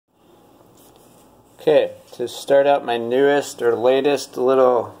Okay, to start out my newest or latest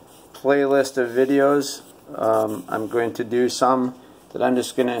little playlist of videos, I'm going to do some that I'm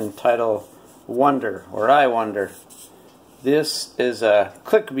just going to entitle Wonder, or I Wonder. This is a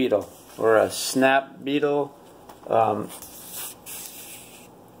click beetle, or a snap beetle,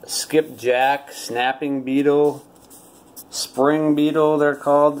 skipjack, snapping beetle, spring beetle they're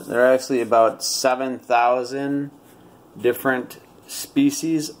called. There are actually about 7,000 different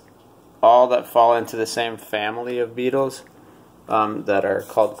species, all that fall into the same family of beetles that are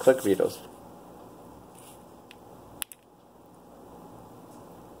called click beetles.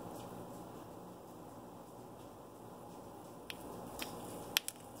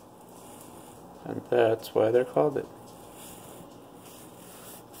 And that's why they're called it.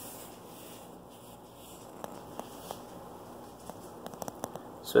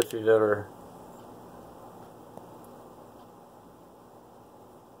 So if you've ever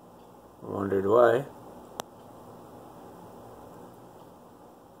wondered why,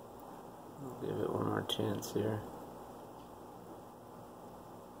 I'll give it one more chance here.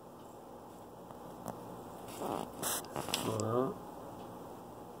 Well,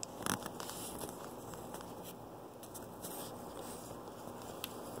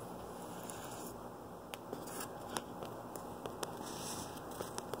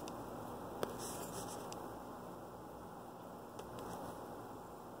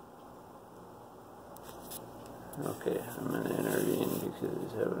 okay, I'm going to intervene because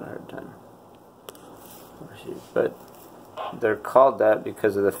he's having a hard time. But they're called that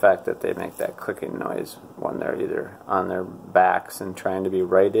because of the fact that they make that clicking noise when they're either on their backs and trying to be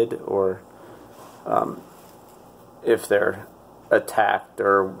righted, or if they're attacked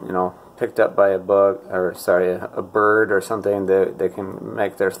or picked up by a bug, or sorry, a bird or something. They can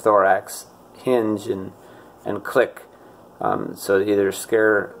make their thorax hinge and click, so either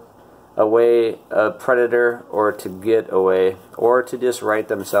scare away a predator, or to get away, or to just right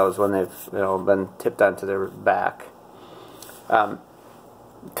themselves when they've been tipped onto their back.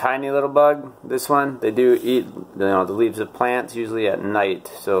 Tiny little bug. This one, they do eat the leaves of plants, usually at night.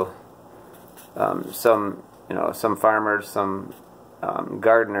 So some farmers, some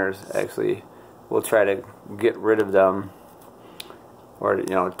gardeners actually will try to get rid of them, or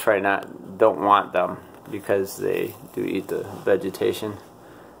don't want them, because they do eat the vegetation.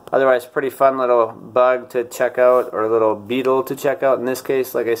 Otherwise, pretty fun little bug to check out, or a little beetle to check out. In this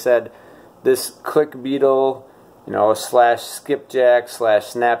case, like I said, this click beetle, slash skipjack, slash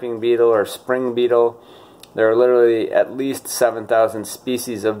snapping beetle, or spring beetle. There are literally at least 7,000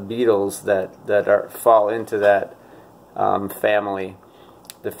 species of beetles that fall into that family.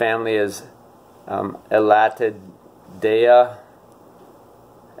 The family is Elatidae,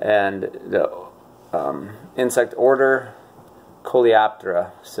 and the insect order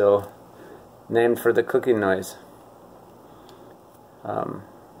Coleoptera, so named for the clicking noise.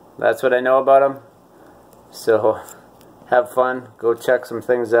 That's what I know about them. So have fun, go check some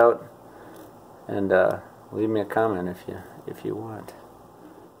things out, and leave me a comment if you want.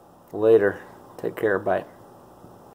 Later, take care, bye.